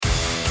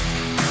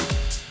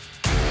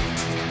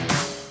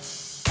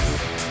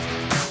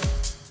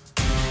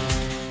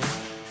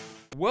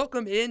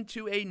Welcome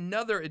into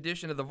another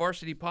edition of the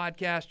Varsity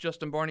Podcast.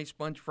 Justin Barney,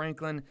 Sponge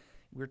Franklin.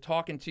 We're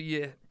talking to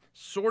you,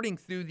 sorting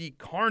through the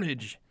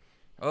carnage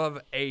of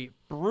a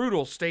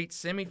brutal state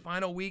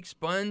semifinal week.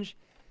 Sponge,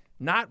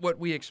 not what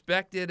we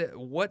expected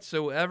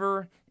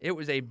whatsoever. It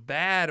was a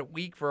bad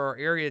week for our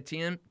area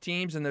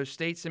teams in those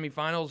state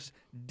semifinals.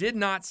 Did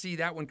not see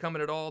that one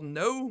coming at all.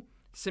 No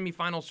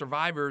semifinal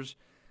survivors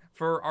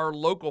for our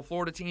local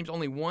Florida teams.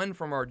 Only one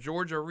from our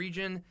Georgia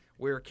region,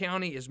 where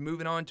County is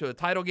moving on to a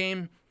title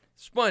game.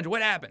 Sponge,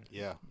 what happened?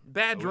 Yeah.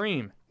 Bad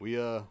dream. We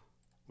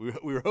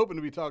were hoping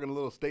to be talking a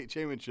little state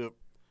championship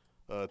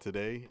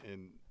today,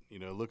 and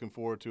looking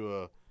forward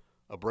to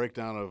a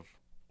breakdown of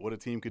what a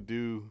team could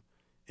do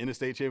in a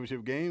state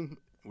championship game.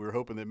 We were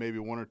hoping that maybe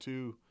one or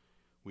two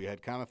we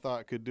had kind of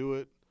thought could do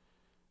it.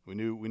 We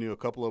knew a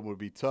couple of them would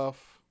be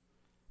tough,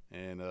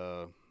 and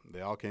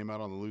they all came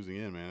out on the losing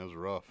end, man. It was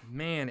rough.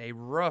 Man, a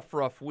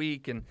rough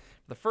week, and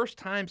the first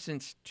time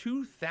since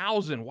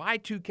 2000,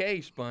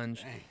 Y2K,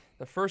 Sponge. Dang.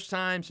 The first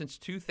time since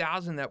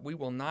 2000 that we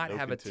will not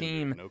have a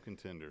team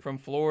from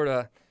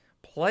Florida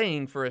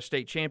playing for a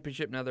state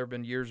championship. Now, there have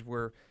been years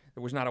where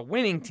there was not a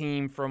winning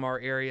team from our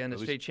area in a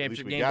state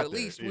championship game, but at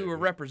least we were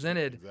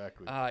represented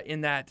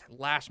in that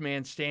last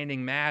man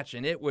standing match,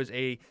 and it was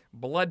a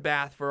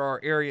bloodbath for our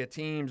area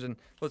teams. And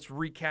let's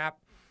recap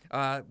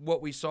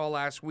what we saw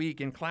last week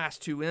in Class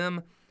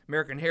 2M.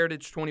 American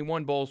Heritage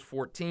 21, Bowls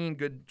 14.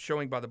 Good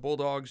showing by the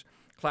Bulldogs.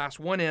 Class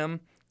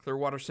 1M,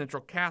 Clearwater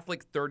Central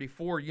Catholic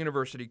 34,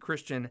 University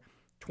Christian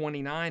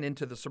 29.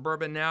 Into the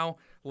Suburban now,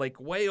 Lake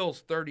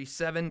Wales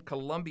 37,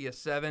 Columbia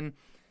 7.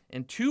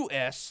 And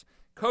 2S,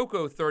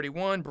 Cocoa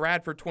 31,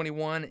 Bradford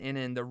 21. And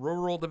in the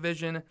rural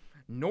division,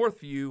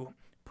 Northview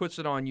puts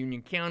it on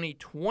Union County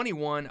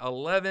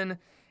 21-11.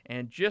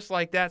 And just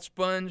like that,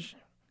 Sponge,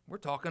 we're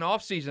talking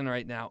off-season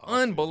right now.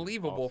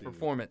 Unbelievable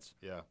performance.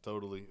 Yeah,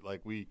 totally.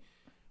 Like we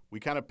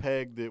kind of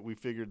pegged it. We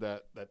figured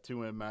that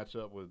 2M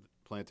matchup with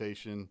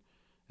Plantation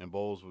and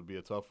Bowls would be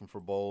a tough one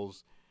for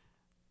Bowls.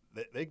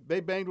 They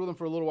banged with them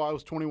for a little while. It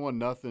was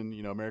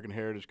 21-0. American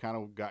Heritage kind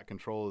of got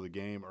control of the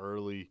game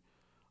early.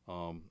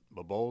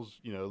 But Bowls,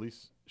 at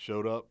least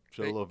showed up,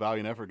 showed a little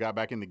valiant effort, got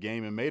back in the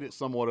game, and made it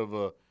somewhat of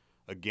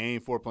a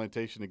game for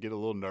Plantation to get a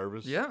little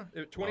nervous. Yeah,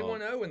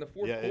 21-0 in the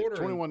fourth quarter.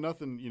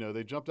 21-0.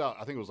 They jumped out.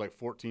 I think it was like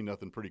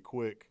 14-0 pretty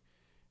quick,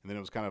 and then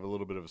it was kind of a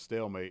little bit of a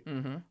stalemate.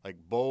 Mm-hmm. Like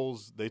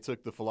Bowls, they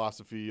took the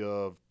philosophy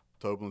of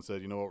Tobin and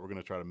said, you know what, we're going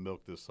to try to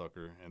milk this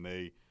sucker, and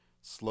they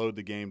slowed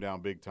the game down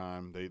big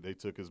time. They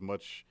took as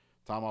much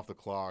time off the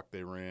clock.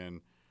 They ran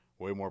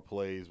way more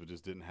plays, but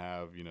just didn't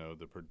have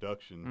the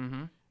production.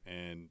 Mm-hmm.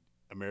 And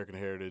American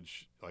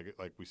Heritage,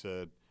 like we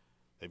said,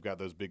 they've got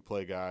those big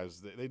play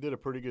guys. They did a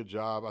pretty good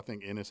job. I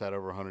think Ennis had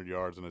over 100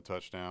 yards and a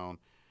touchdown.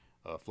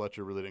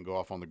 Fletcher really didn't go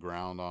off on the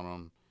ground on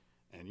them.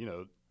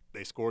 And,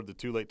 they scored the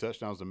two late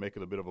touchdowns to make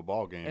it a bit of a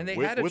ball game. And they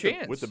had a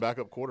chance. With the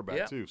backup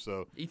quarterback, too.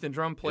 So Ethan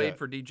Drum played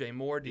for DJ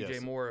Moore. DJ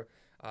Moore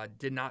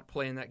did not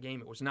play in that game.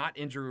 It was not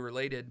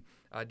injury-related.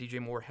 DJ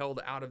Moore held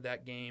out of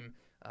that game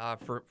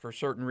for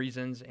certain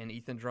reasons, and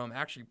Ethan Drum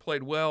actually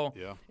played well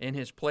in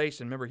his place.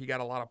 And remember, he got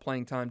a lot of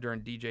playing time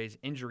during DJ's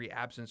injury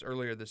absence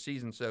earlier this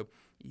season. So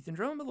Ethan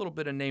Drum, a little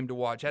bit of name to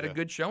watch. Had a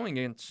good showing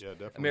against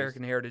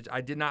American Heritage.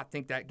 I did not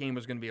think that game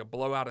was going to be a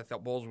blowout. I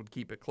thought Bulls would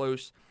keep it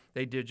close.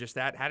 They did just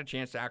that. Had a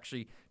chance to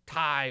actually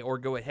tie or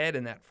go ahead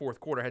in that fourth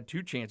quarter. Had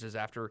two chances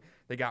after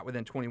they got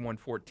within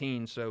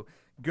 21-14. So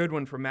good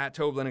one for Matt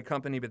Toblin and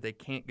company, but they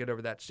can't get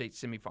over that state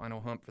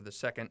semifinal hump for the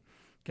second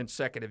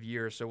consecutive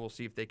year. So we'll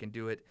see if they can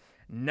do it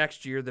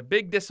next year. The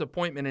big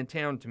disappointment in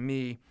town to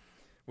me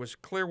was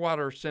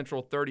Clearwater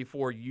Central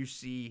 34,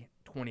 UC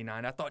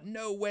 29. I thought,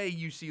 no way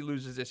UC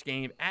loses this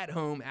game at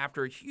home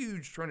after a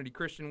huge Trinity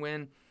Christian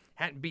win.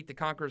 Hadn't beat the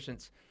Conquerors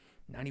since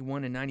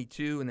 91 and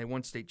 92, and they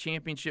won state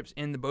championships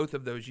in both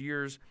of those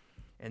years.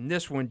 And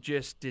this one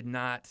just did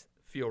not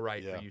feel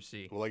right for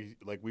UC. Well,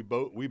 like we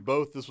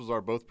both this was our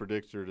both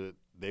predictor that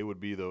they would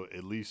be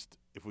at least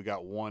if we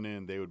got one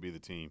in, they would be the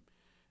team.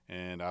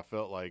 And I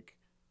felt like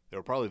they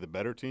were probably the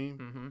better team.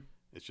 Mm-hmm.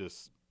 It's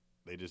just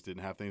they just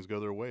didn't have things go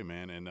their way,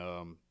 man. And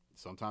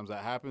sometimes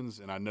that happens.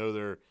 And I know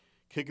they're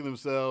kicking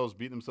themselves,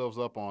 beating themselves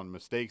up on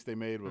mistakes they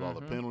made with all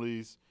the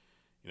penalties.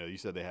 You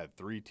said they had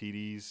 3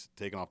 TDs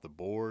taken off the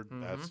board.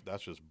 Mm-hmm.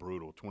 That's just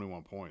brutal.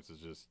 21 points is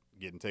just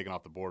getting taken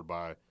off the board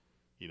by,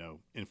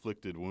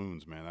 inflicted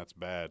wounds, man. That's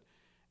bad.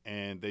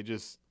 And they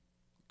just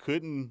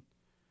couldn't.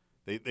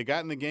 They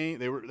got in the game.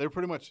 They were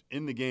pretty much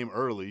in the game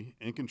early,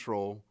 in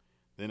control.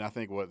 Then I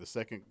think the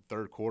second,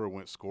 third quarter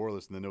went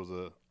scoreless, and then there was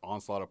a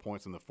onslaught of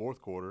points in the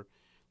fourth quarter.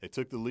 They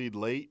took the lead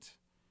late,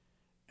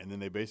 and then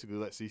they basically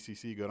let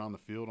CCC go down the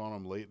field on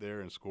them late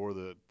there and score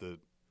the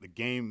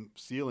game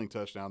sealing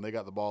touchdown. They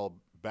got the ball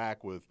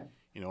back with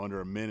under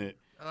a minute,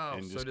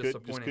 and just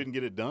couldn't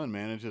get it done,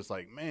 man. It's just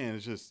like, man,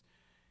 it's just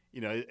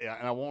and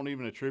I won't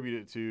even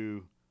attribute it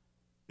to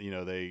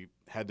they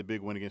had the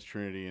big win against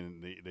Trinity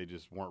and they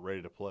just weren't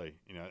ready to play.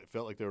 It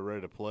felt like they were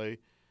ready to play.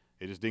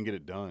 They just didn't get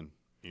it done.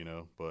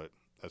 But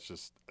that's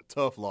just a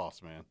tough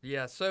loss, man.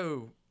 Yeah,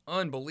 so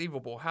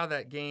unbelievable how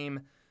that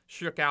game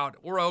shook out.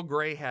 Orel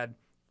Gray had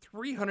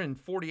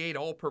 348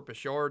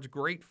 all-purpose yards.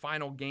 Great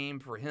final game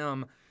for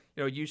him.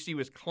 UC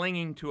was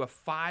clinging to a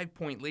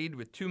 5-point lead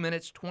with 2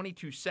 minutes,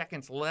 22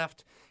 seconds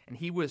left, and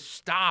he was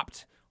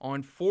stopped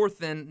on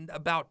 4th and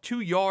about 2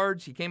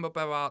 yards. He came up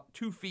about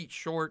 2 feet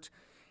short.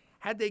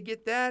 Had they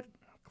get that,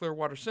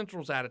 Clearwater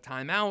Central's out of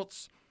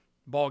timeouts.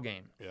 Ball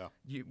game. Yeah.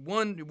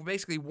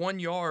 Basically 1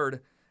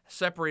 yard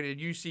separated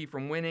UC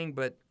from winning,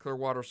 but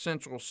Clearwater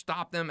Central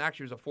stopped them.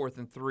 Actually, it was a 4th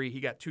and 3. He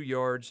got 2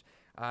 yards.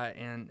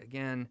 And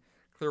again,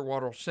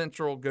 Clearwater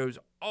Central goes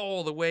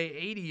all the way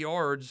 80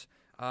 yards.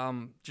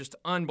 Just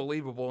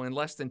unbelievable in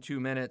less than 2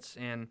 minutes,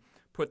 and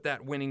put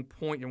that winning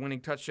point and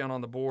winning touchdown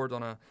on the board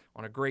on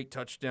a great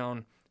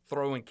touchdown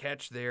throw and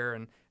catch there.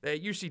 And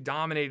UC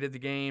dominated the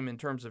game in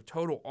terms of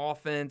total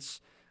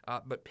offense,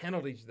 but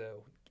penalties,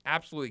 though,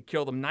 absolutely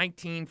killed them.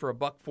 19 for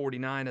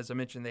 $149. As I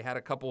mentioned, they had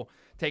a couple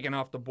taken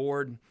off the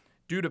board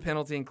due to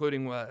penalty,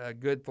 including a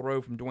good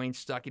throw from Dwayne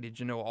Stuckey to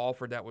Janoa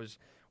Alford that was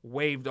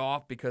waved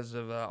off because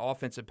of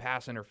offensive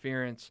pass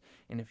interference.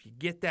 And if you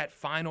get that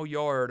final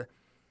yard,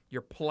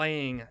 you're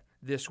playing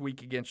this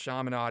week against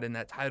Chaminade in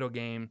that title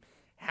game.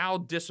 How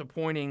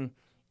disappointing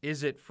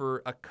is it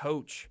for a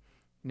coach,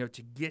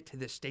 to get to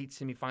the state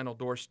semifinal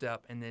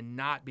doorstep and then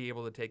not be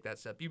able to take that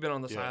step? You've been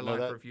on the sideline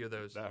for a few of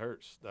those. That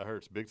hurts. That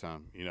hurts big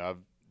time. I've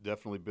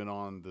definitely been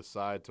on the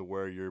side to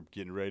where you're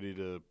getting ready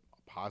to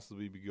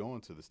possibly be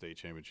going to the state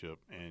championship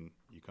and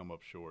you come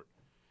up short,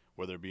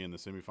 whether it be in the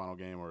semifinal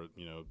game or,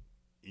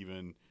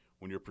 even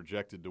when you're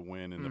projected to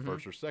win in the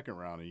first or second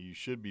round and you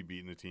should be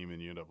beating the team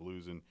and you end up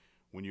losing.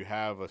 When you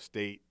have a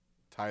state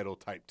title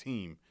type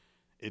team,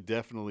 it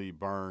definitely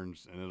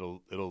burns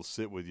and it'll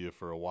sit with you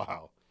for a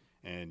while.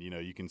 And,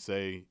 you can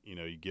say,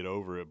 you get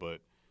over it, but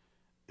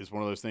it's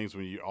one of those things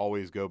when you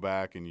always go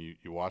back and you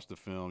watch the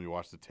film, you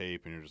watch the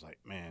tape, and you're just like,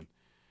 man,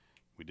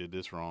 we did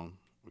this wrong.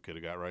 We could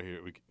have got right here.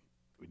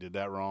 We did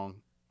that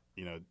wrong.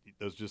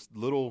 Those just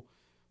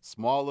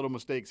small little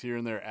mistakes here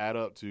and there add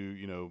up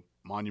to,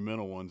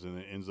 monumental ones, and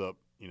it ends up,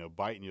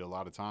 biting you a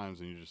lot of times,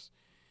 and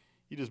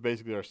you just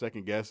basically are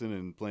second guessing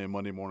and playing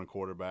Monday morning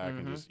quarterback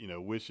and just,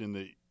 wishing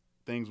that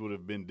things would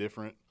have been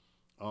different.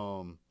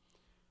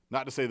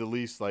 Not to say the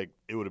least, like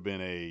it would have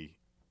been a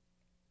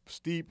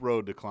steep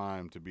road to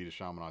climb to beat a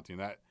Chaminade team.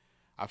 That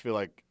I feel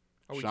like.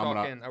 Are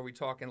we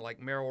talking like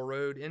Merrill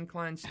Road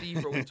incline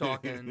steep, or are we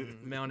talking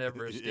Mount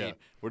Everest steep? Yeah,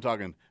 we're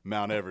talking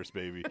Mount Everest,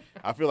 baby.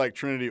 I feel like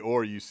Trinity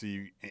or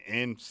UC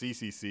and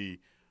CCC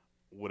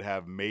would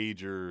have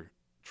major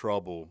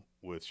trouble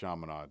with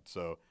Chaminade.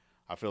 So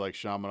I feel like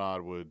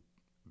Chaminade would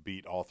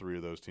beat all 3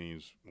 of those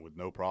teams with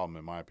no problem,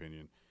 in my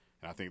opinion.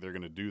 And I think they're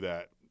going to do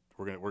that.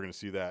 We're going to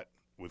see that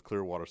with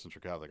Clearwater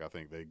Central Catholic. I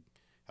think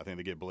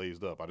they get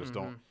blazed up. I just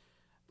don't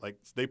like.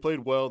 They played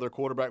well. Their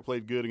quarterback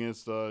played good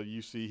against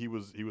UC. He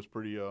was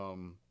pretty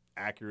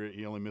accurate.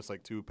 He only missed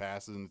like 2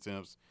 passes and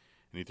attempts,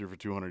 and he threw for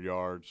 200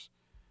 yards.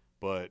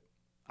 But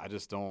I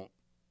just don't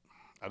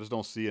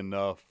see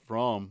enough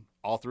from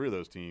all 3 of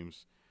those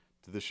teams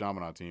to this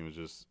Chaminade team.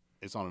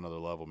 It's on another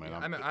level, man.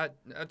 Yeah,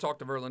 I talked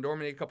to Verlin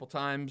Dormany a couple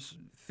times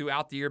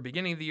throughout the year,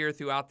 beginning of the year,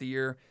 throughout the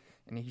year,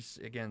 and he's,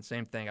 again,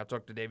 same thing. I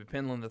talked to David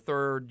Penland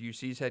III,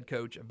 UC's head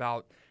coach,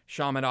 about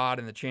Chaminade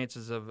and the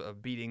chances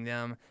of beating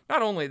them.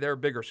 Not only they're a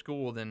bigger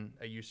school than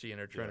a UC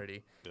and a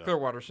Trinity,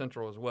 Clearwater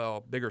Central as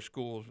well, bigger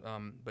schools,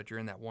 but you're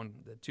in the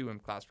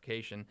 2M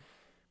classification.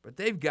 But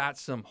they've got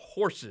some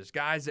horses,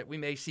 guys that we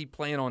may see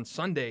playing on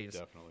Sundays.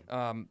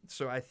 Definitely.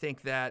 So I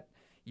think that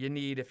you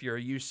need, if you're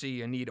a UC,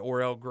 you need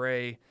Orel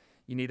Gray.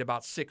 You need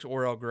about 6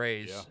 Orel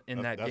Grays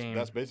in that game.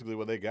 That's basically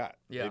what they got.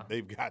 Yeah.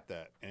 They've got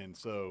that. And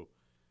so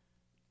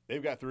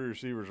they've got 3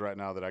 receivers right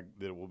now that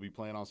will be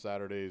playing on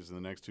Saturdays in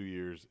the next 2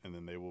 years, and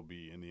then they will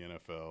be in the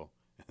NFL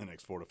in the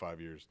next 4 to 5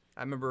 years.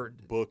 I remember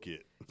book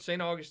it.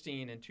 St.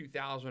 Augustine in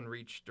 2001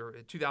 reached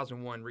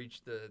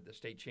the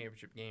state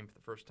championship game for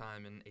the first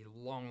time in a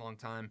long, long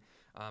time.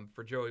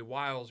 For Joey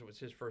Wiles, it was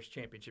his first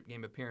championship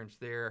game appearance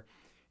there.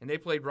 And they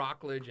played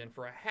Rockledge, and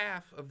for a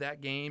half of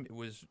that game, it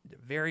was a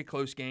very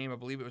close game. I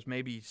believe it was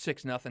maybe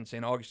 6-0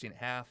 St. Augustine at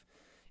half.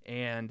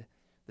 And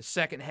the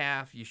second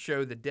half, you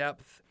show the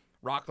depth.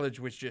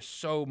 Rockledge was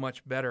just so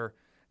much better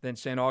than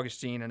St.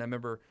 Augustine. And I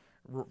remember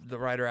the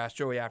writer asked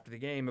Joey after the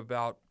game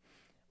about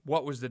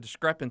what was the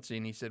discrepancy,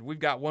 and he said, we've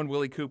got 1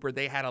 Willie Cooper.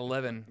 They had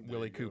 11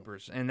 Willie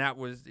Coopers. And that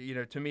was,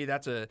 to me,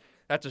 that's a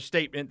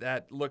statement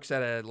that looks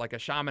at a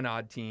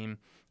Chaminade team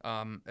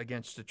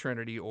against a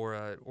Trinity or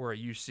a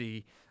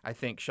UC. I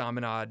think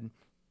Chaminade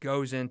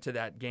goes into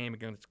that game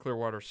against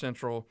Clearwater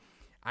Central.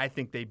 I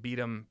think they beat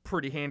them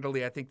pretty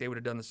handily. I think they would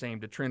have done the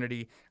same to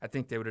Trinity. I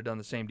think they would have done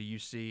the same to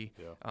UC.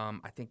 Yeah.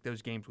 I think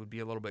those games would be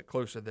a little bit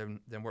closer than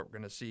what we're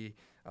going to see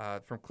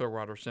from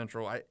Clearwater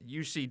Central.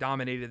 UC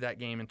dominated that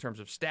game in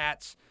terms of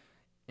stats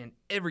and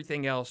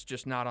everything else,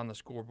 just not on the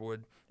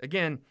scoreboard.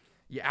 Again,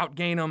 you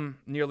outgain them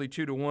nearly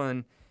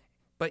 2-1.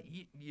 But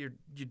your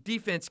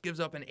defense gives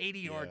up an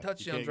 80-yard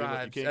touchdown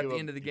drive at the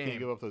end of the game. You can't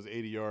give up those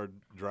 80-yard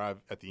drive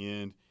at the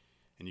end,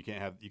 and you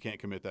can't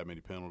commit that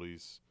many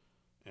penalties.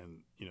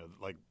 And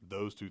like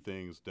those 2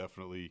 things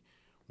definitely,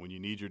 when you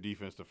need your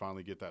defense to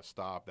finally get that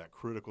stop, that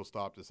critical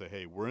stop to say,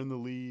 hey, we're in the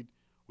lead.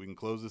 We can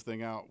close this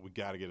thing out. We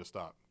got to get a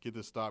stop. Get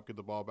this stop, get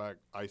the ball back,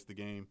 ice the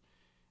game,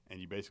 and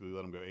you basically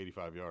let them go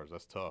 85 yards.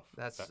 That's tough.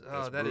 That's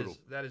brutal.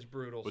 That is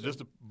brutal. But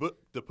just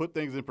to put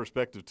things in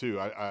perspective, too,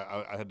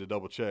 I had to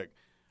double-check.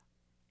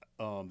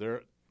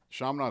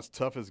 Chaminade's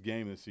toughest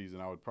game this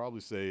season, I would probably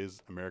say,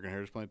 is American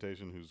Heritage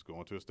Plantation, who's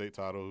going to a state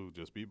title, who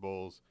just beat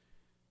Bulls.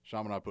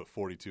 Chaminade put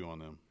 42 on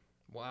them.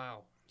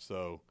 Wow.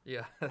 So,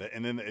 yeah.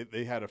 And then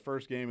they had a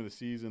first game of the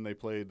season. They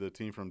played the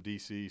team from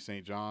D.C.,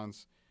 St.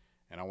 John's,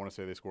 and I want to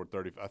say they scored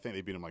 30. I think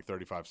they beat them like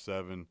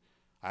 35-7.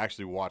 I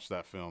actually watched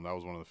that film. That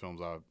was one of the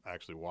films I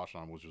actually watched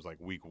on, which was like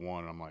week 1.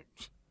 And I'm like,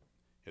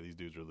 yeah, these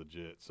dudes are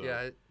legit. So yeah,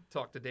 I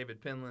talked to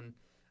David Penland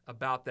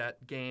about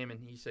that game, and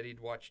he said he'd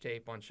watch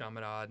tape on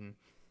Chaminade and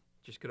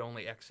just could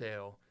only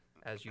exhale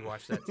as you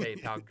watch that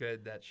tape how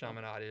good that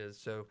Chaminade is.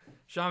 So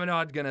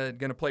Chaminade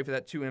gonna play for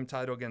that 2M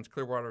title against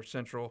Clearwater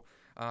Central.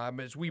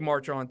 As we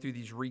march on through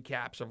these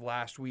recaps of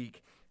last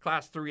week,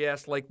 Class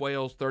 3S, Lake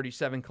Wales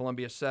 37,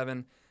 Columbia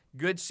 7.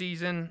 Good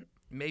season.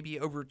 Maybe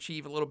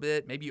overachieve a little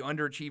bit, maybe you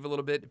underachieve a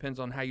little bit. Depends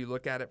on how you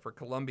look at it for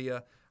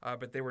Columbia.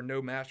 But they were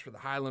no match for the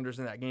Highlanders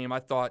in that game. I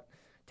thought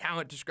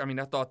I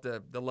thought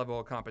the level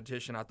of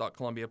competition. I thought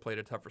Columbia played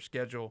a tougher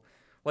schedule.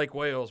 Lake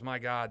Wales, my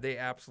God, they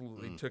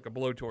absolutely took a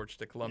blowtorch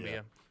to Columbia.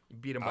 Yeah.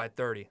 Beat them by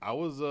 30. I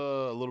was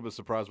a little bit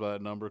surprised by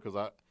that number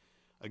because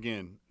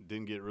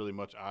didn't get really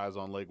much eyes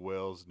on Lake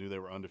Wales. Knew they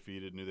were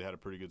undefeated. Knew they had a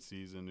pretty good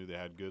season. Knew they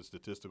had good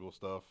statistical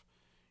stuff.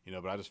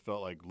 But I just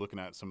felt like looking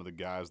at some of the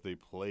guys they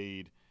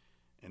played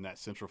in that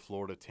Central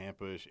Florida,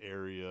 Tampa-ish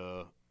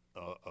area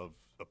of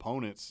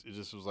opponents, it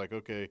just was like,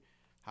 okay,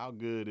 how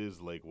good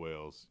is Lake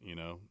Wales?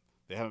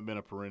 They haven't been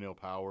a perennial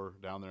power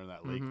down there in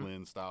that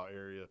Lakeland-style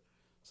area.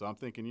 So I'm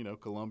thinking,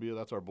 Columbia,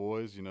 that's our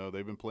boys.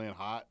 They've been playing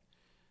hot.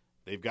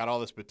 They've got all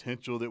this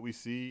potential that we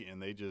see,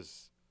 and they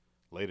just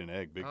laid an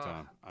egg big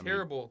time.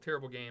 Terrible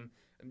game.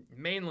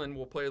 Mainland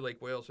will play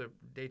Lake Wales at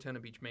Daytona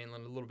Beach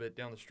Mainland, a little bit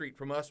down the street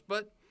from us,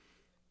 but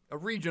a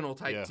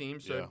regional-type team.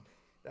 So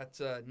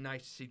that's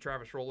nice to see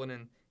Travis Rowland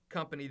and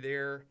company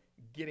there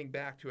getting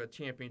back to a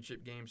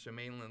championship game. So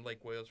Mainland,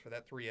 Lake Wales for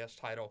that 3S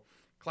title.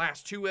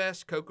 Class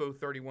 2S, Cocoa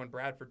 31,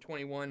 Bradford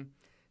 21.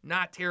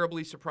 Not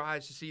terribly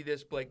surprised to see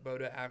this. Blake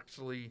Boda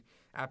actually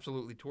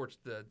absolutely torched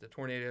the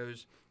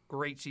Tornadoes.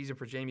 Great season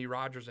for Jamie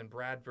Rogers and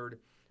Bradford,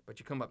 but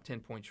you come up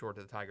 10 points short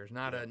of the Tigers.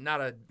 Not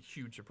a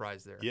huge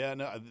surprise there. Yeah,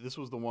 no, this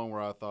was the one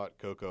where I thought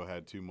Cocoa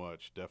had too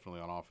much,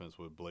 definitely on offense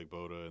with Blake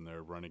Boda and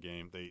their running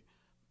game.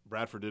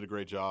 Bradford did a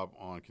great job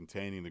on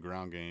containing the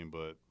ground game,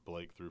 but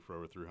Blake threw for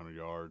over 300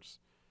 yards.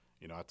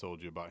 I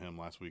told you about him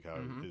last week, how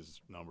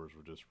his numbers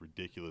were just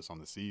ridiculous on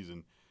the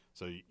season.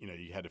 So,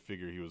 you had to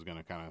figure he was going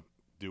to kind of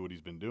do what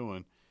he's been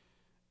doing.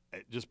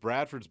 Just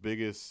Bradford's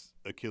biggest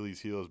Achilles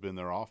heel has been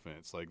their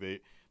offense. Like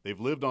they've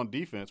lived on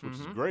defense, which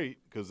is great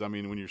because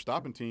when you're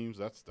stopping teams,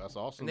 that's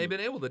awesome. And they've been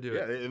able to do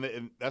it.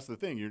 And that's the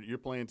thing. You're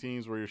playing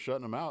teams where you're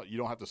shutting them out. You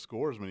don't have to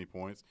score as many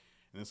points.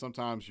 And then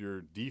sometimes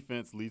your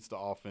defense leads to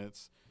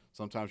offense.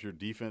 Sometimes your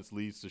defense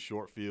leads to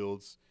short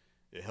fields.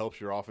 It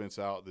helps your offense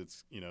out.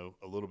 That's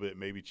a little bit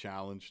maybe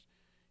challenged.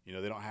 They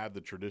don't have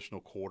the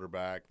traditional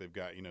quarterback. They've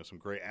got some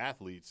great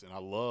athletes, and I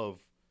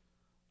love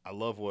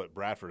what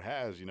Bradford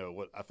has.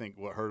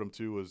 What hurt him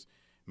too was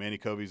Manny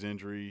Covey's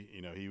injury.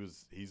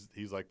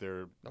 He's like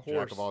their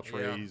jack of all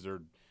trades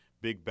or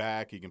big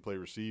back. He can play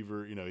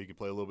receiver. He can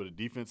play a little bit of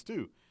defense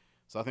too.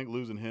 So I think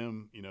losing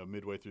him,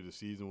 midway through the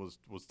season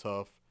was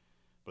tough.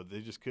 But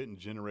they just couldn't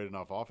generate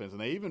enough offense,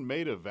 and they even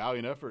made a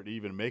valiant effort to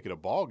even make it a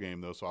ball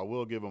game though. So I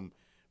will give them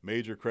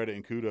major credit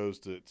and kudos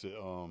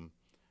to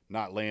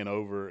not laying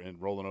over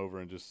and rolling over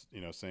and just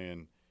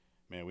saying,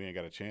 man, we ain't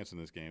got a chance in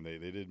this game. They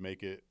did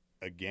make it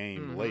a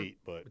game late,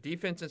 but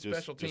defense and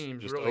special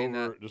teams just really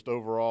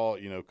overall,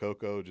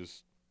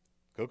 Coco's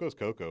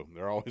Cocoa.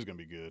 They're always going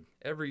to be good.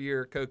 Every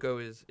year, Cocoa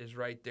is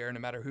right there, no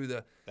matter who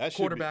the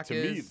quarterback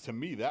is. To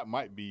me, that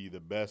might be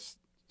the best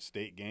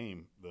state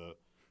game. The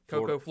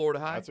Florida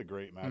High. That's a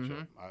great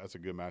matchup. That's a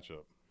good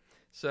matchup.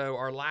 So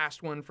our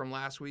last one from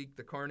last week,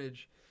 the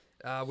Carnage,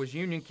 was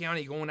Union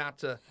County going out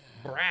to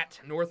Brat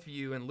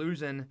Northview and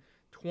losing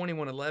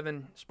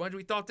 21-11. Sponge,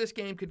 we thought this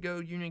game could go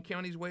Union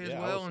County's way as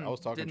well. I was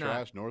talking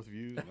trash.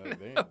 Northview.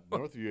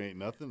 Northview ain't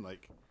nothing.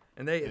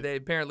 And they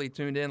apparently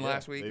tuned in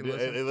last week.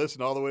 They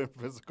listened all the way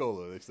from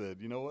Pensacola. They said,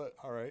 you know what?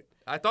 All right.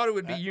 I thought it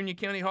would be Union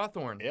County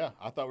Hawthorne. Yeah,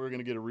 I thought we were going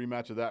to get a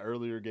rematch of that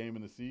earlier game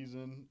in the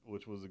season,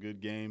 which was a good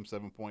game,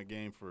 7-point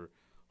game for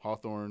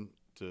Hawthorne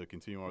to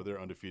continue on their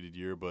undefeated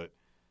year. But,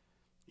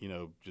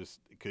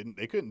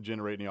 they couldn't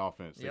generate any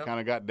offense. They kind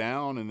of got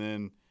down and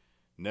then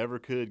never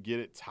could get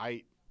it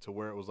tight to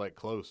where it was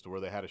close to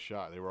where they had a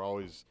shot. They were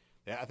always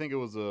 – I think it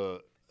was a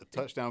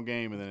touchdown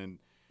game, and then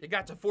 – it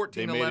got to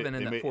 14-11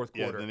 in the fourth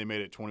quarter. Yeah, then they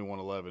made it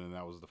 21-11, and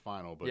that was the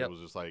final. But it was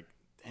just like,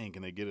 dang,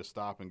 can they get a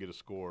stop and get a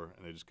score?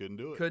 And they just couldn't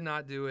do it. Could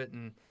not do it.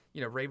 And,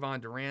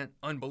 Rayvon Durant,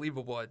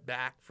 unbelievable at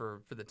back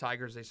for the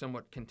Tigers. They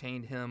somewhat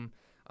contained him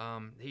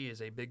He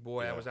is a big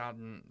boy. Yeah. I was out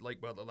in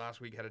Lake Butler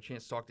last week, had a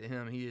chance to talk to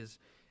him. He is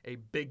a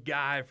big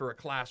guy for a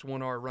Class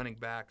 1R running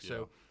back.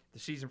 So the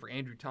season for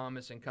Andrew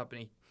Thomas and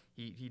company,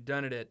 he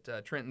done it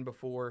at Trenton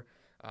before.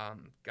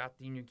 Got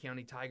the Union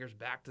County Tigers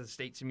back to the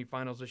state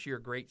semifinals this year.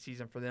 Great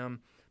season for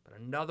them. But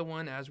another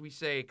one, as we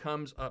say,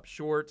 comes up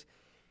short.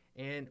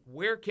 And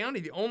Ware County,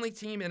 the only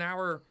team in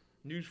our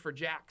News for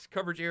Jack's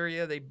coverage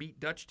area, they beat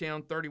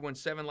Dutchtown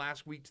 31-7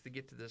 last week to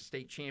get to the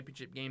state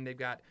championship game. They've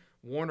got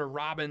Warner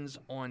Robins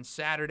on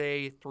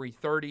Saturday,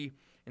 3:30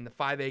 in the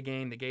 5A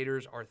game. The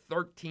Gators are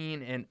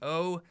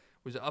 13-0.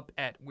 Was up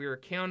at Ware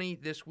County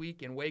this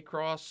week in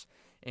Waycross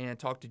and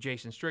talked to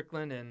Jason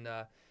Strickland. And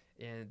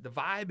the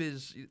vibe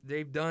is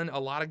they've done a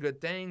lot of good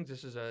things.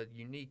 This is a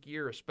unique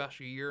year, a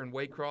special year in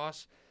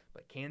Waycross.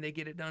 But can they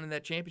get it done in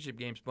that championship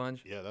game,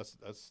 Sponge? Yeah, that's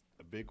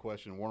a big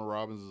question. Warner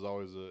Robins is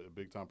always a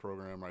big-time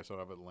program right out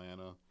of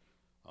Atlanta.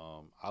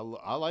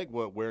 I like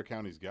what Ware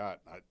County's got.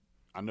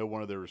 I know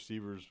one of their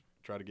receivers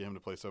tried to get him to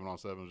play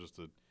 7-on-7, just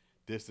a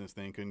distance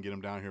thing. Couldn't get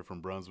him down here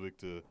from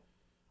Brunswick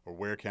or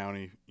Ware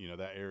County,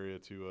 that area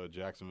to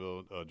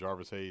Jacksonville.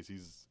 Jarvis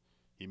Hayes,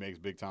 he makes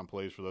big-time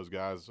plays for those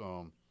guys.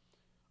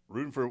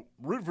 Rooting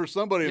for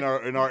somebody in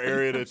our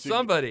area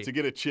to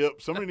get a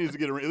chip. Somebody needs to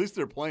get at least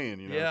they're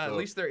playing. Yeah, so. At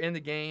least they're in the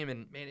game,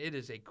 and man, it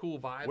is a cool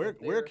vibe.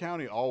 Ware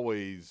County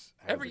always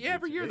has every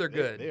year they're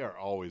good. They are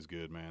always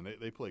good, man.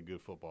 They play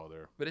good football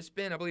there. But it's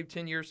been, I believe,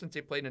 10 years since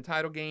they played in a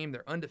title game.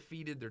 They're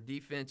undefeated. Their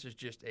defense is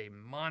just a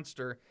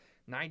monster.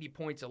 90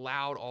 points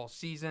allowed all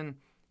season.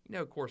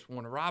 Of course,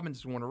 Warner Robins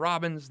is Warner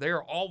Robins.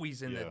 They're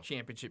always in the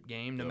championship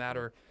game, no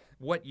matter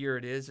what year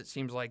it is. It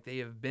seems like they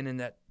have been in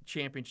that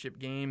championship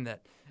game,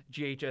 that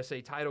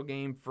GHSA title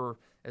game, for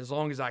as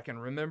long as I can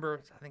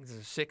remember. I think this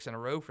is 6 in a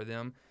row for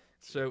them.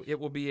 So it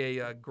will be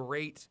a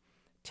great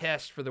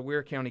test for the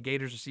Ware County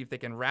Gators to see if they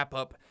can wrap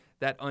up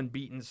that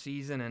unbeaten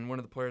season. And one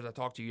of the players I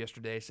talked to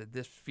yesterday said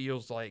this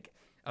feels like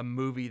a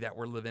movie that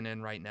we're living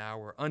in right now.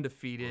 We're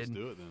undefeated. Let's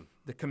do it then.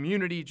 The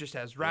community just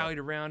has rallied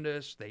around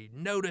us. They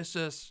notice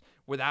us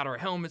without our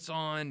helmets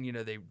on.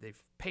 They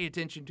pay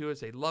attention to us.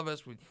 They love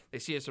us. They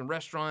see us in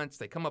restaurants.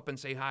 They come up and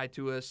say hi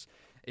to us.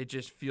 It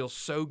just feels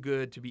so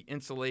good to be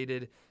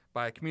insulated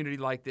by a community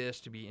like this,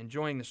 to be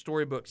enjoying the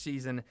storybook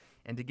season,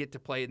 and to get to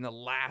play in the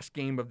last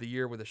game of the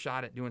year with a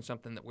shot at doing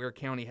something that Ware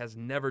County has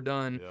never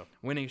done,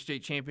 winning a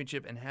state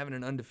championship and having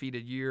an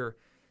undefeated year.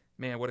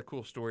 Man, what a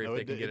cool story if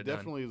they can get it done. It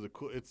definitely is a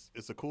cool.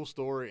 It's a cool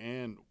story,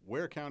 and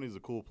Ware County is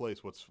a cool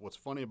place. What's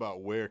funny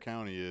about Ware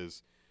County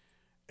is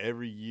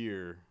every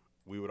year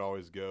we would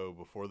always go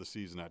before the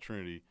season at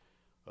Trinity.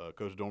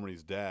 Coach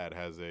Dormany's dad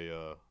has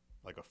a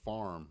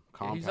farm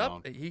compound. He's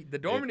up. The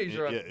Dormanys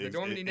are up. The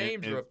Dormany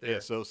names are up there. Yeah,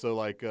 so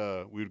like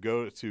we would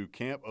go to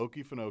Camp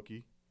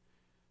Okefenokee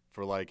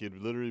for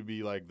it'd literally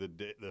be like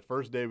the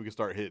first day we could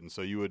start hitting.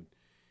 So you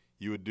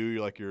would do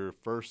like your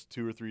first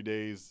 2 or 3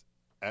 days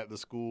at the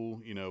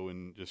school,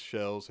 in just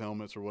shells,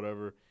 helmets, or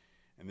whatever,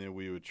 and then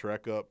we would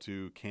trek up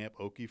to Camp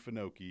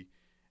Okefenokee,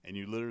 and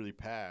you literally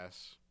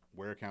pass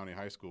Ware County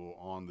High School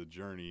on the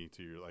journey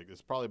to your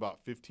it's probably about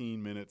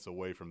 15 minutes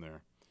away from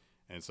there,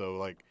 and so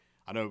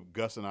I know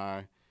Gus and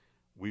I,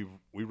 we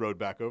rode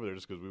back over there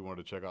just because we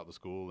wanted to check out the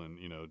school and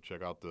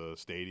check out the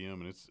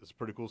stadium, and it's a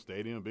pretty cool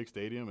stadium, big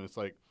stadium, and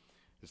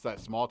it's that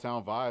small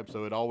town vibe.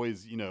 So it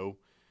always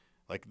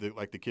like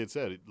the kid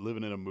said,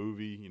 living in a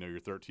movie. Your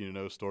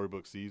 13-0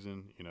 storybook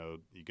season.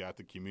 You got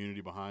the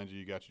community behind you,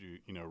 you got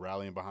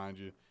rallying behind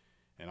you,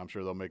 and I'm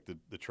sure they'll make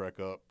the trek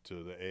up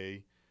to the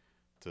A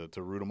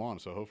to root them on.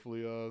 So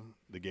hopefully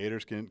the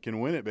Gators can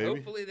win it, baby.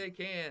 Hopefully they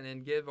can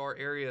and give our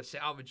area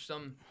salvage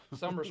some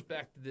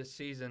respect this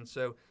season.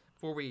 So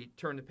before we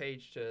turn the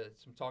page to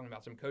talking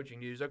about some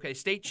coaching news, okay,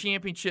 state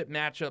championship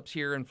matchups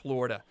here in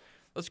Florida.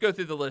 Let's go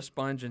through the list,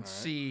 Sponge, and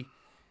see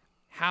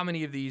how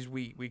many of these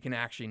we can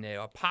actually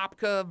nail.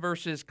 Apopka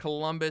versus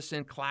Columbus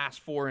in Class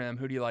 4M.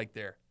 Who do you like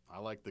there? I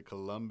like the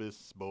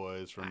Columbus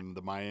boys from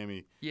the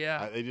Miami.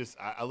 Yeah.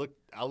 I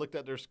looked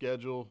at their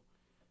schedule.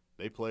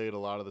 They played a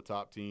lot of the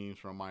top teams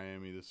from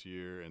Miami this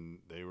year, and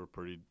they were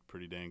pretty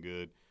dang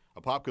good.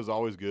 Apopka's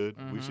always good.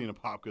 Mm-hmm. We've seen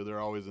Apopka. They're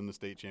always in the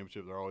state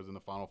championship. They're always in the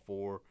Final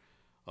Four.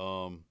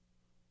 But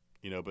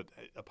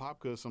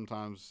Apopka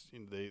sometimes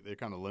they're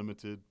kind of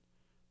limited.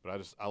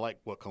 But I like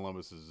what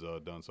Columbus has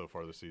done so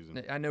far this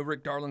season. I know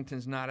Rick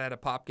Darlington's not at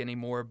Apopka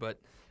anymore, but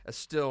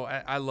still,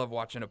 I love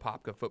watching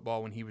Apopka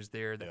football when he was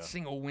there. That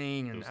single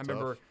wing, and I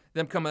remember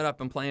them coming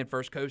up and playing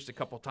First Coast a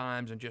couple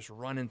times and just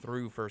running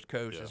through First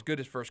Coast. Yeah. As good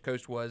as First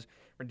Coast was,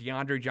 when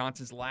DeAndre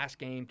Johnson's last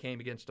game came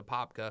against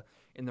Apopka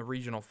in the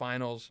regional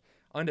finals,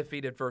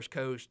 undefeated First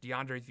Coast.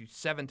 DeAndre threw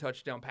 7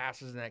 touchdown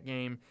passes in that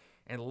game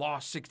and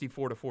lost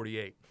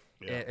 64-48.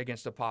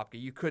 Against Apopka.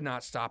 You could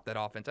not stop that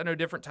offense. I know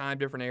different time,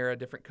 different era,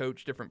 different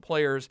coach, different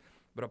players,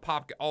 but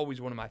Apopka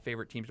always one of my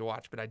favorite teams to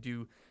watch. But I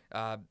do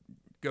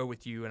go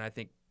with you, and I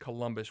think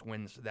Columbus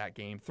wins that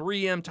game.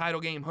 3M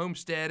title game,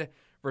 Homestead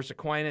versus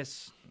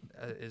Aquinas.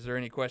 Is there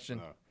any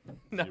question?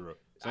 No. Zero.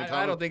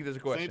 I don't think there's a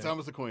question. St.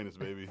 Thomas Aquinas,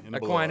 baby.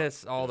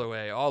 Aquinas all the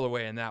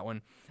way in that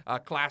one.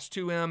 Class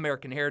 2M,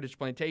 American Heritage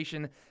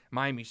Plantation,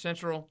 Miami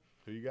Central.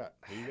 Who you got?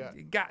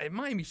 You got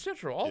Miami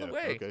Central all the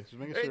way. Okay, just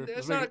making sure.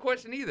 That's not a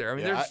question either. I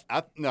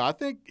mean, I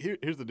think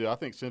here's the deal. I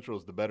think Central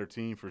is the better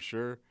team for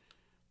sure,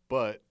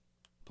 but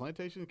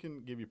Plantation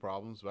can give you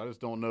problems. But I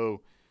just don't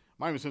know.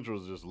 Miami Central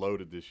is just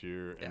loaded this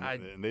year,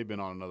 and they've been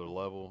on another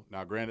level.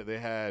 Now, granted, they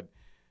had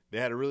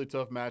a really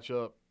tough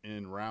matchup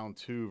in round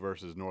 2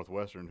 versus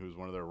Northwestern, who's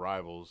one of their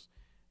rivals,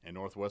 and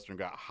Northwestern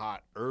got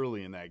hot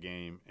early in that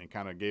game and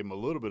kind of gave them a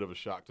little bit of a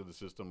shock to the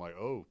system, like,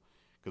 oh,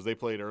 because they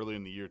played early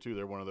in the year too.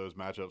 They're one of those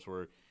matchups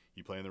where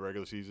you play in the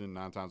regular season,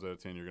 9 times out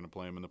of 10 you're going to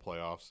play them in the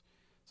playoffs.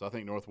 So I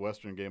think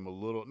Northwestern gave them a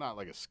little, not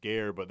like a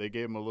scare, but they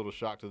gave them a little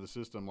shock to the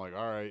system, like,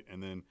 all right,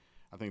 and then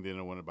I think they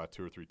ended up winning by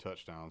 2 or 3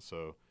 touchdowns.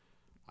 So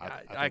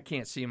I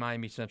can't see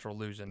Miami Central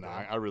losing. No,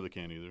 I really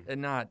can't either.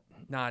 And not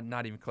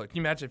even close. Can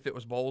you imagine if it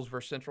was Bowles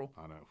versus Central?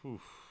 I know.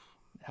 Oof.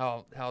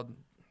 How?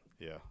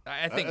 Yeah.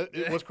 I think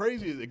what's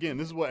crazy is, again,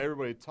 this is what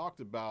everybody talked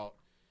about.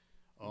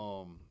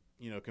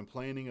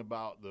 Complaining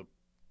about the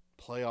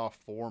playoff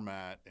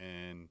format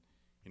and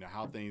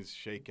how things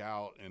shake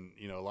out, and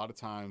a lot of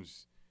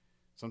times.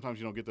 Sometimes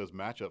you don't get those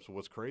matchups. But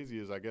what's crazy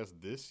is, I guess,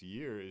 this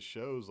year it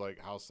shows like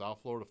how South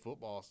Florida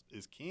football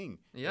is king.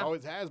 Yeah. It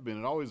always has been.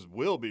 It always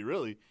will be,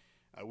 really.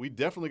 We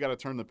definitely got to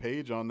turn the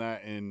page on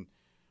that and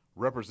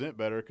represent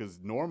better,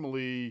 because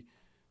normally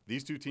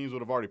these two teams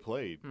would have already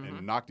played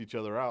and knocked each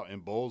other out,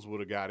 and Bowles would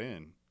have got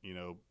in,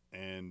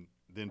 and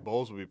then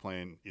Bowles would be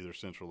playing either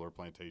Central or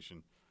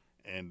Plantation,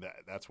 and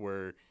that's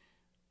where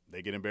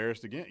they get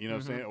embarrassed again, what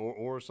I'm saying?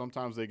 Or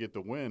sometimes they get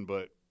the win,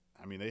 but,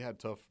 I mean, they had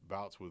tough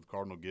bouts with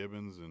Cardinal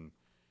Gibbons, and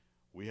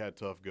we had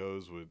tough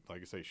goes with,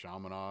 like I say,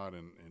 Chaminade,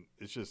 and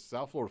it's just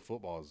South Florida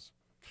football is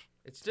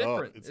it's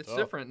different. It's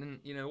different,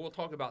 and we'll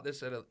talll about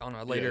this on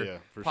a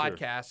later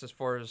podcast. Sure. As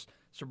far as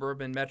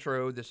suburban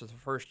metro, this is the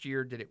first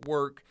year. Did it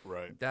work?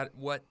 Right.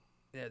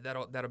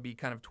 That'll be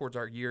kind of towards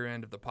our year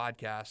end of the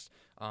podcast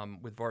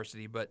with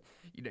varsity. But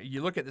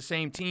you look at the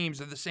same teams.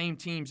 They're the same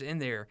teams in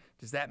there.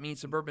 Does that mean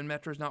suburban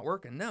metro is not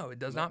working? No, it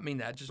does not mean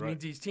that. It just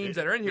means these teams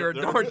that are in here are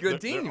darn good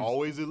teams. They're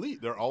always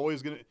elite. They're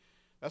always gonna.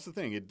 That's the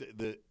thing.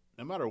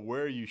 No matter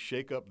where you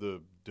shake up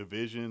the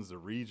divisions, the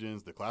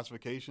regions, the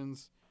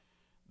classifications,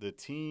 the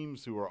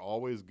teams who are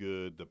always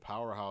good, the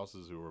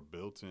powerhouses who are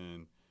built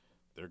in,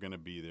 they're going to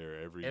be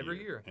there every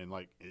year. And,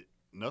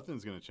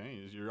 nothing's going to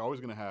change. You're always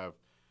going to have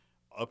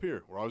 – up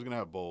here, we're always going to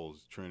have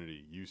Bowles,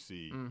 Trinity,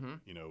 UC,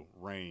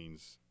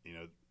 Raines.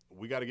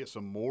 We got to get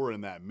some more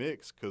in that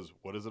mix, because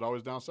what is it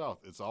always down south?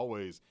 It's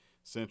always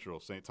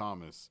Central, St.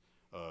 Thomas,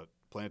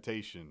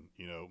 Plantation,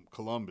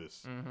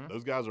 Columbus.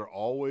 Those guys are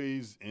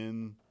always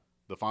in –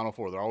 the Final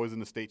Four. They're always in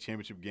the state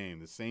championship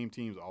game. The same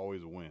teams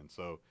always win.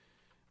 So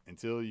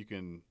until you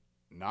can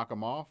knock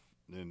them off,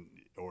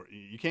 or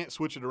you can't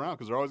switch it around,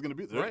 because they're always going to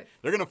be there. Right.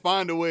 They're going to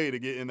find a way to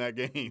get in that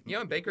game.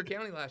 And Baker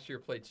County last year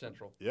played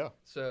Central. Yeah.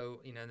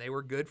 So, they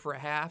were good for a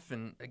half.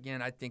 And,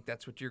 again, I think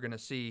that's what you're going to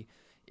see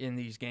in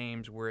these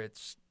games where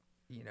it's,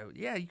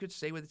 you could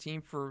stay with the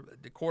team for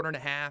the quarter and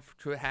a half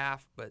to a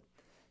half, but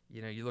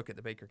you look at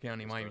the Baker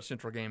County Miami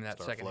Central game,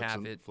 that second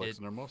half, it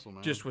their muscle,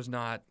 man. Just was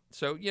not.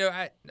 So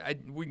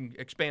we can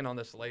expand on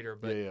this later,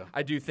 but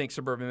I do think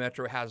suburban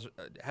metro has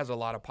a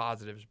lot of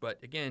positives. But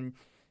again,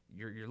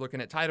 you're looking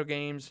at title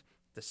games,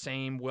 the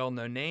same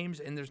well-known names,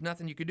 and there's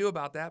nothing you could do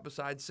about that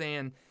besides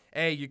saying,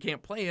 A, you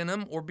can't play in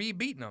them, or B,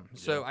 beating them.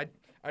 So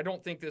I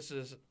don't think this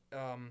is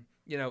an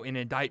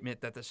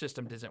indictment that the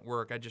system doesn't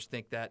work. I just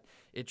think that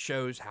it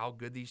shows how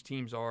good these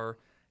teams are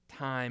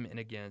time and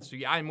again. So,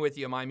 I'm with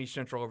you. Miami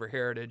Central over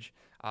Heritage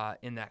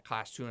in that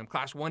Class 2M.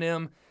 Class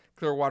 1M,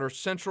 Clearwater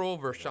Central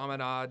versus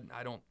Chaminade.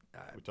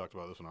 We talked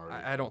about this one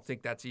already. I don't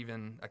think that's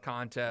even a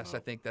contest. No.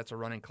 I think that's a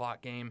running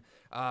clock game.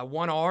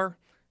 1R,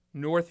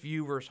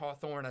 Northview versus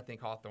Hawthorne. I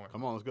think Hawthorne.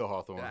 Come on, let's go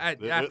Hawthorne.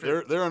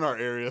 They're in our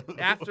area.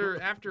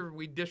 after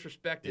we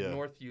disrespected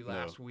Northview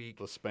last week,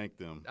 let's spank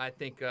them. I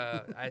think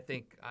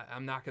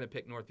I'm not going to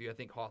pick Northview. I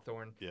think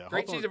Hawthorne. Yeah,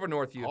 great season for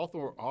Northview.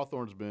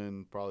 Hawthorne's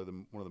been probably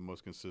one of the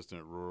most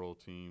consistent rural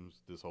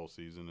teams this whole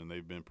season, and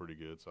they've been pretty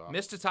good. So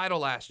missed a title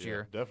last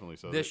year. Definitely.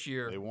 So this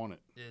year they won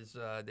it.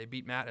 They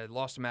beat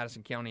lost to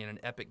Madison County in an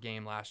epic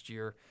game last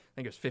year. I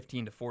think it was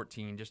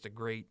 15-14. Just a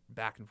great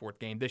back and forth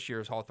game. This year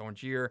is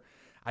Hawthorne's year.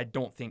 I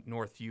don't think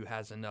Northview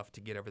has enough to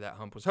get over that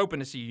hump. Was hoping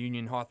to see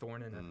Union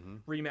Hawthorne in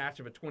a rematch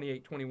of a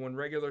 28-21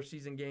 regular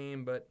season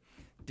game, but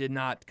did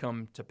not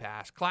come to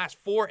pass. Class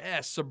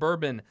 4S,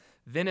 Suburban,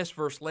 Venice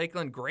versus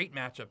Lakeland. Great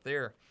matchup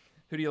there.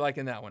 Who do you like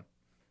in that one?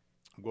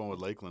 I'm going with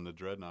Lakeland, the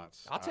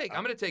Dreadnoughts. I'm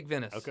going to take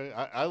Venice. Okay,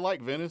 I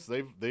like Venice.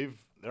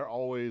 They're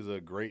always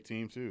a great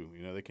team too.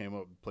 They came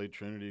up and played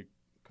Trinity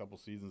a couple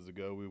seasons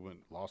ago. We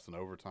lost in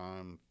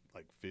overtime,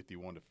 like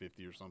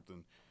 51-50 or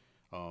something.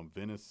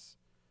 Venice.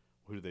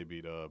 Who did they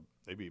beat?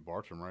 They beat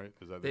Bartram, right?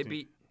 Is that they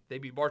beat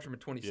Bartram in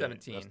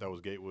 2017? Yeah, that was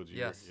Gatewood's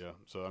year. Yes. Yeah.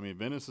 So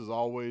Venice is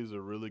always a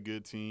really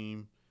good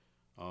team.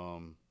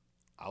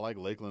 I like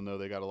Lakeland though;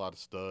 they got a lot of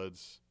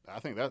studs. I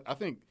think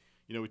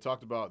we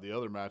talked about the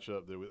other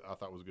matchup that I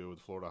thought was good with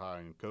Florida High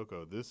and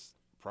Cocoa. This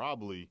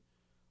probably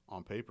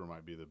on paper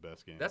might be the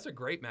best game. That's a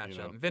great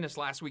matchup. Venice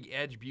last week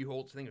edged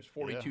Buchholz. I think it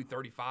was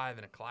 42-35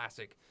 in a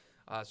classic.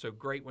 So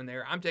great one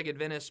there. I'm taking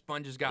Venice.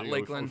 Sponges got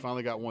Lakeland. We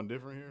finally got one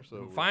different here.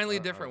 So finally a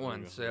different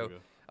one. So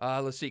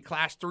let's see.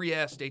 Class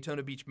 3S,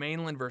 Daytona Beach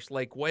Mainland versus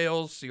Lake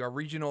Wales. See our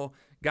regional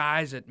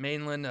guys at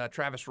Mainland,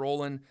 Travis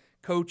Rowland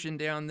coaching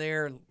down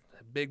there.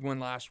 Big one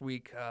last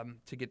week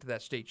to get to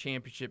that state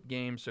championship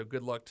game. So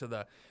good luck to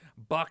the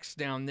Bucks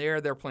down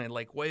there. They're playing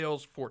Lake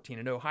Wales.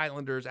 14-0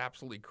 Highlanders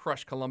absolutely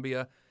crushed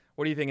Columbia.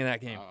 What do you think of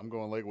that game? I'm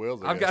going Lake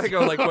Wales. I've got to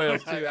go Lake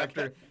Wales too.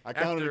 I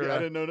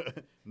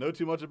didn't know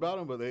too much about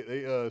them, but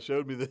they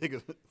showed me they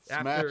could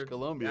smash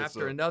Columbia.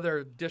 After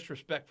another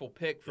disrespectful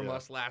pick from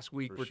us last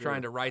week, we're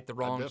trying to right the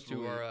wrongs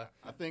to our.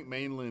 I think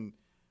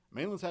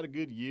Mainland's had a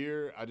good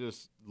year. I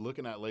just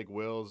looking at Lake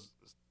Wales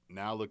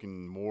now,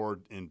 looking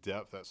more in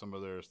depth at some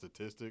of their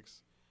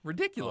statistics.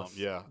 Ridiculous.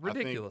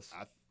 Ridiculous.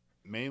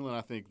 Mainland,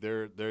 I think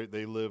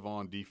they live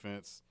on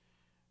defense.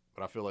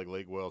 But I feel like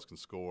Lake Wales can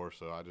score,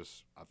 so I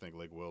think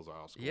Lake Wales will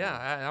outscore.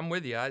 Yeah, I'm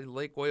with you.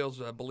 Lake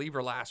Wales a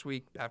believer last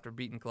week after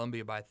beating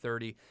Columbia by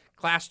 30.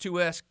 Class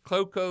 2S,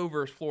 Cocoa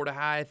versus Florida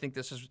High. I think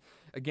this is,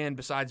 again,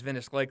 besides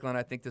Venice Lakeland,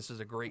 I think this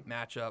is a great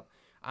matchup.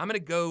 I'm gonna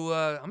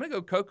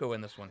go Cocoa in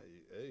this one.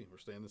 Hey, we're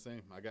staying the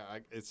same.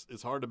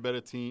 It's hard to bet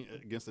a team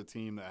against a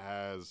team that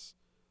has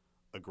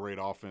a great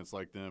offense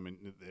like them, and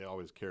they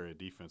always carry a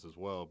defense as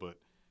well, but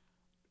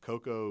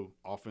Cocoa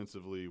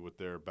offensively with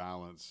their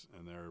balance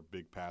and their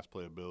big pass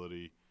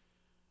playability.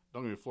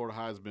 Don't get me, Florida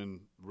High has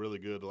been really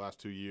good the last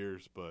 2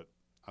 years, but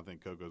I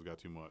think Cocoa's got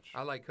too much.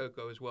 I like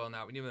Cocoa as well.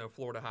 Now, even though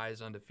Florida High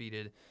is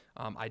undefeated,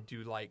 I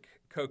do like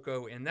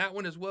Cocoa in that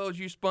one as well as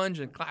you, Sponge.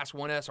 In Class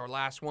 1S, our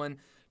last one,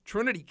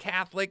 Trinity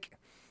Catholic,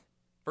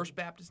 First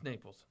Baptist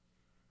Naples.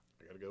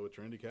 I got to go with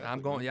Trinity Catholic.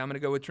 I'm going to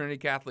go with Trinity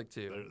Catholic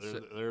too.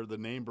 They're the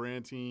name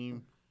brand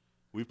team.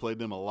 We've played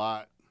them a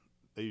lot.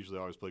 They usually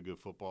always play good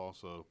football,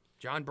 so.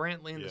 John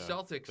Brantley and the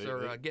Celtics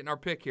are getting our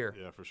pick here.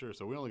 Yeah, for sure.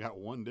 So we only got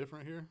one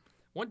different here?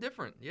 One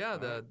different, yeah,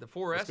 the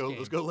 4S game.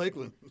 Let's go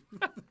Lakeland.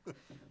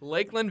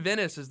 Lakeland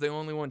Venice is the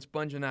only one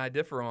Sponge and I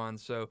differ on.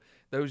 So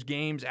those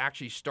games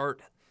actually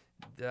start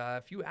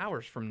a few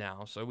hours from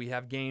now. So we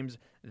have games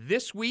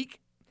this week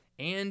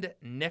and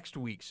next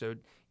week. So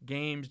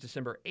games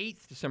December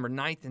 8th, December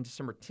 9th, and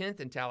December 10th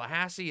in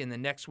Tallahassee. And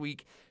then next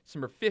week,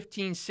 December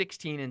 15,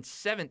 16, and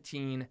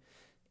 17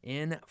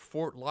 in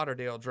Fort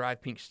Lauderdale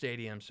Drive Pink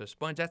Stadium. So,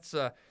 Sponge,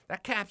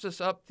 that caps us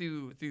up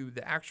through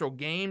the actual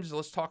games.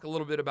 Let's talk a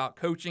little bit about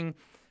coaching.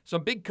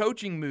 Some big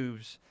coaching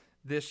moves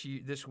this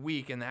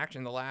week, and actually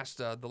in the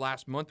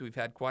last month we've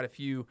had quite a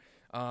few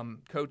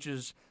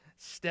coaches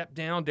step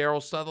down.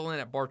 Daryl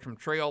Sutherland at Bartram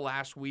Trail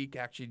last week,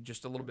 actually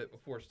just a little bit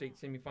before state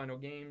semifinal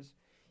games.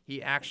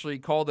 He actually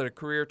called it a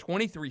career,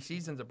 23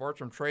 seasons at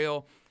Bartram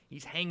Trail.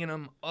 He's hanging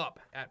them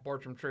up at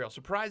Bartram Trail.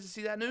 Surprised to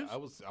see that news? I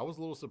was a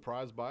little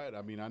surprised by it.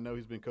 I mean, I know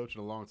he's been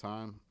coaching a long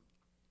time.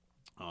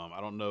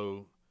 I don't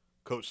know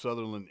Coach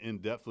Sutherland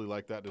in-depthly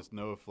like that. Just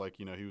know if,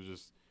 he was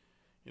just,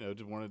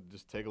 just wanted to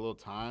just take a little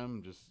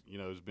time. Just,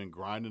 has been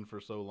grinding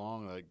for so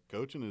long. Like,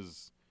 coaching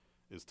is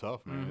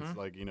tough, man. Mm-hmm. It's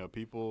like,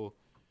 people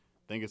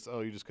think it's,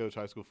 you just coach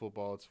high school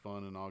football. It's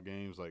fun and all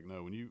games. Like,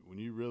 no, when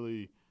you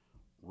really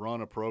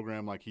run a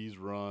program like he's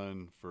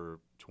run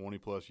for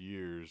 20-plus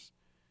years,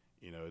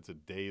 it's a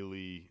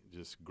daily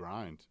just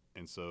grind.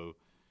 And so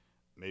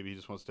maybe he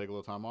just wants to take a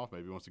little time off.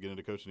 Maybe he wants to get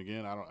into coaching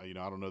again. I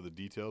don't know the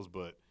details,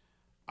 but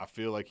I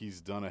feel like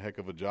he's done a heck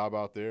of a job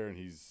out there, and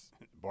he's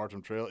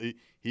Bartram Trail.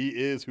 He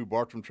is who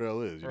Bartram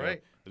Trail is.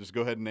 Right. Just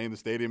go ahead and name the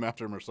stadium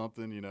after him or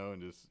something,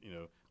 and just,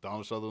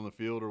 Donald Sutherland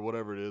Field or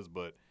whatever it is.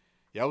 But,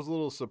 yeah, I was a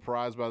little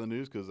surprised by the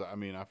news because,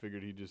 I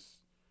figured he just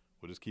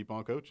would just keep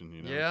on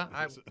coaching, Yeah,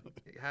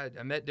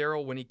 I met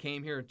Daryl when he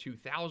came here in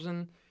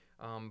 2000.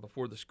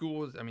 Before the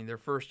schools, their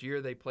first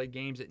year they played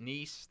games at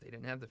Nice. They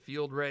didn't have the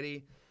field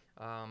ready,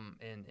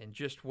 and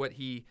just what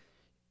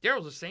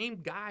Daryl's the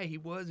same guy he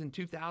was in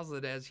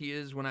 2000 as he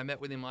is when I met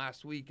with him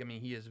last week.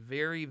 He is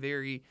very,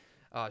 very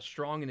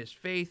strong in his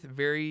faith,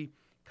 very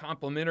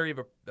complimentary of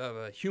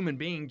a human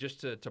being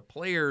just to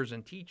players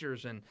and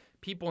teachers and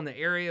people in the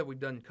area. We've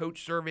done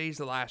coach surveys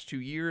the last 2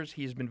 years.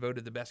 He's been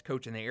voted the best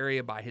coach in the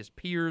area by his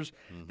peers.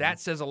 Mm-hmm. That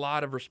says a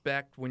lot of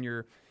respect when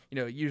you're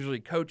usually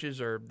coaches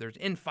there's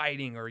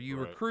infighting or you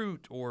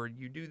recruit or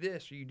you do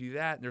this or you do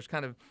that. There's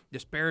kind of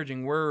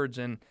disparaging words,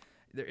 and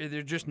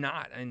they're just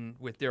not. And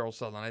with Daryl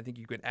Sutherland, I think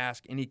you could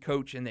ask any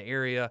coach in the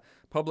area,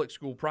 public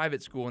school,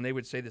 private school, and they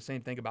would say the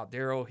same thing about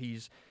Daryl.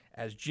 He's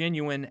as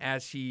genuine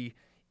as he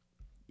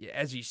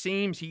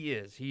seems. He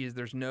is.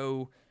 There's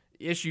no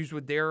issues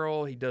with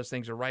Daryl. He does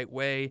things the right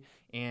way,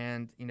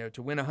 and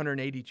to win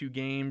 182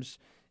 games.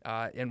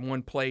 In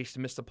one place, to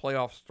miss the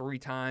playoffs 3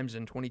 times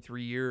in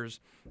 23 years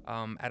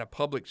at a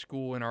public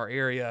school in our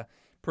area.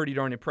 Pretty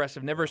darn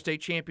impressive. Never a state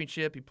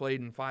championship. He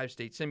played in 5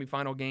 state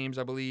semifinal games,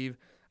 I believe.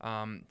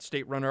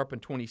 State runner-up in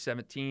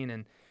 2017.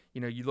 And,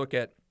 you look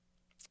at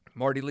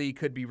Marty Lee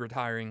could be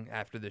retiring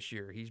after this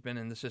year. He's been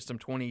in the system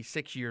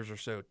 26 years or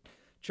so.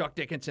 Chuck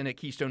Dickinson at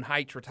Keystone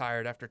Heights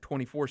retired after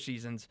 24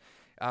 seasons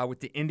with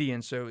the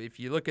Indians. So if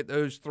you look at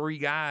those three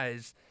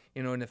guys,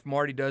 and if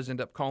Marty does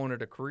end up calling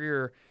it a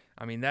career,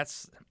 I mean,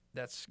 that's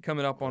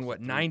coming up on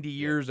 90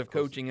 years of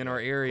coaching in our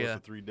area. Close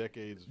to 3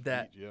 decades.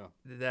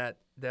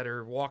 That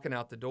are walking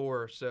out the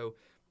door. So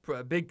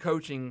a big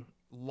coaching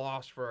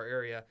loss for our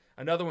area.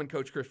 Another one,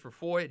 Coach Christopher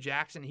Foy at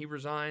Jackson. He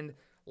resigned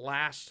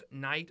last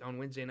night on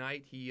Wednesday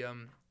night. He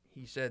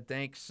said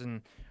thanks,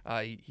 and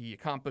he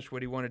accomplished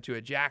what he wanted to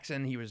at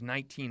Jackson. He was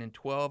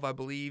 19-12, I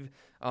believe,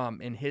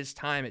 in his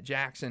time at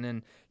Jackson.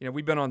 And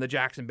we've been on the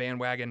Jackson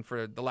bandwagon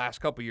for the last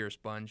couple years,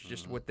 Sponge.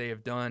 Just what they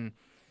have done.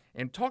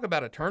 And talk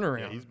about a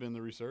turnaround. Yeah, he's been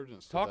the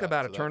resurgence. Talk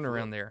about a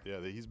turnaround there. Yeah,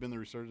 he's been the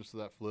resurgence to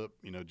that flip.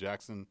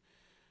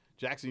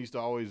 Jackson used to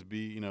always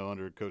be,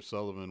 under Coach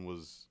Sullivan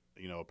was,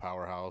 a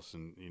powerhouse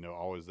and,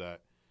 always that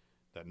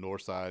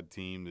north side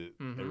team that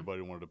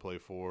everybody wanted to play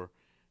for.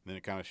 And then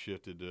it kind of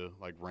shifted to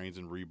like Rains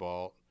and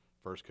Ribault,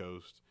 First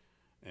Coast.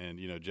 And,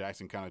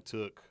 Jackson kind of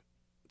took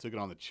it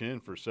on the chin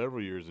for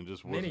several years and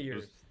just wasn't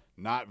just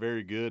not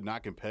very good,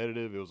 not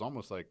competitive. It was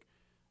almost like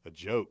a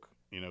joke,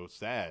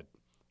 sad.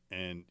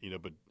 And,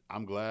 but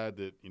I'm glad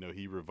that,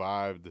 he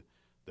revived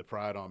the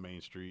pride on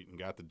Main Street and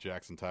got the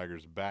Jackson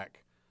Tigers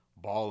back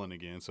balling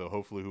again. So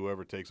hopefully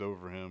whoever takes over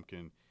for him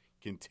can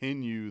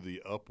continue the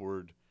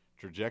upward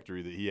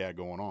trajectory that he had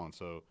going on.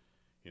 So,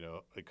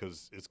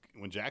 because it's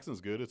when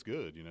Jackson's good, it's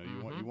good.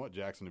 You want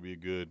Jackson to be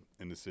good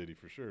in the city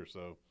for sure.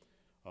 So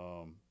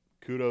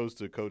kudos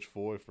to Coach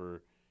Foy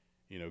for,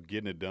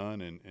 getting it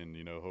done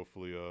and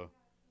hopefully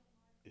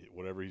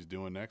whatever he's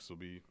doing next will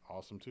be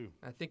awesome too.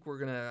 I think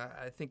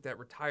that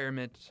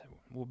retirement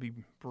will be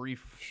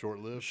brief.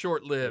 Short-lived.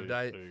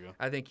 There you go.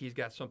 I think he's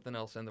got something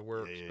else in the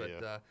works,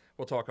 but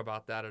we'll talk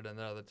about that at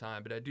another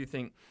time. But I do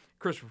think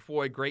Christopher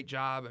Foy, great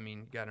job. I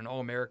mean, got an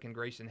All-American,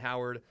 Grayson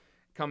Howard,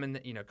 coming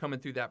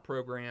through that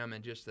program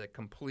and just a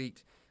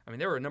complete. I mean,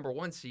 they were a number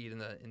 1 seed in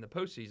the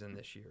postseason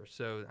this year.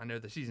 So I know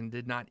the season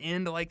did not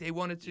end like they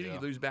wanted to. Yeah. You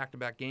lose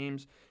back-to-back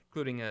games,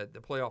 including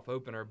the playoff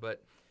opener,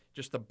 but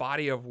just the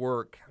body of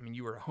work. I mean,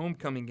 you were a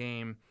homecoming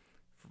game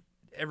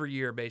every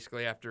year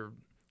basically after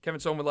Kevin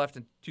Solman left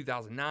in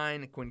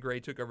 2009. Quinn Gray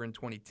took over in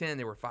 2010.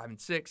 They were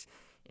 5-6.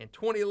 In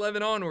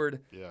 2011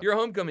 onward, your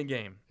homecoming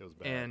game. It was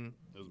bad. And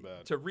it was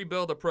bad. To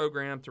rebuild a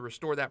program, to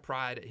restore that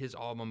pride at his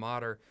alma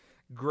mater,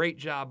 great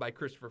job by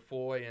Christopher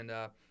Foy, and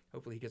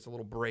hopefully he gets a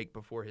little break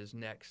before his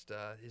next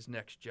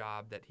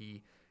job that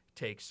he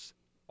takes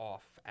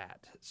off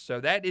at. So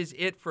that is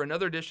it for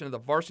another edition of the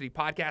Varsity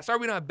Podcast. Sorry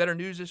we don't have better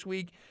news this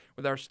week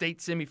with our state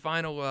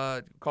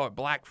semifinal, call it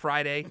Black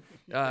Friday,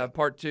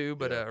 part 2,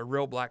 but a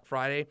real Black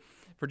Friday.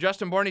 For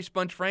Justin Barney,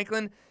 Sponge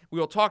Franklin, we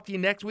will talk to you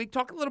next week.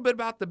 Talk a little bit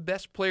about the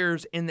best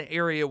players in the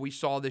area we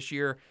saw this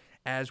year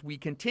as we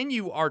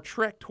continue our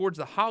trek towards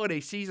the holiday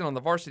season on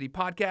the Varsity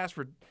Podcast.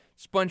 For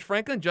Sponge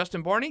Franklin,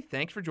 Justin Barney,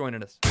 thanks for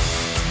joining us.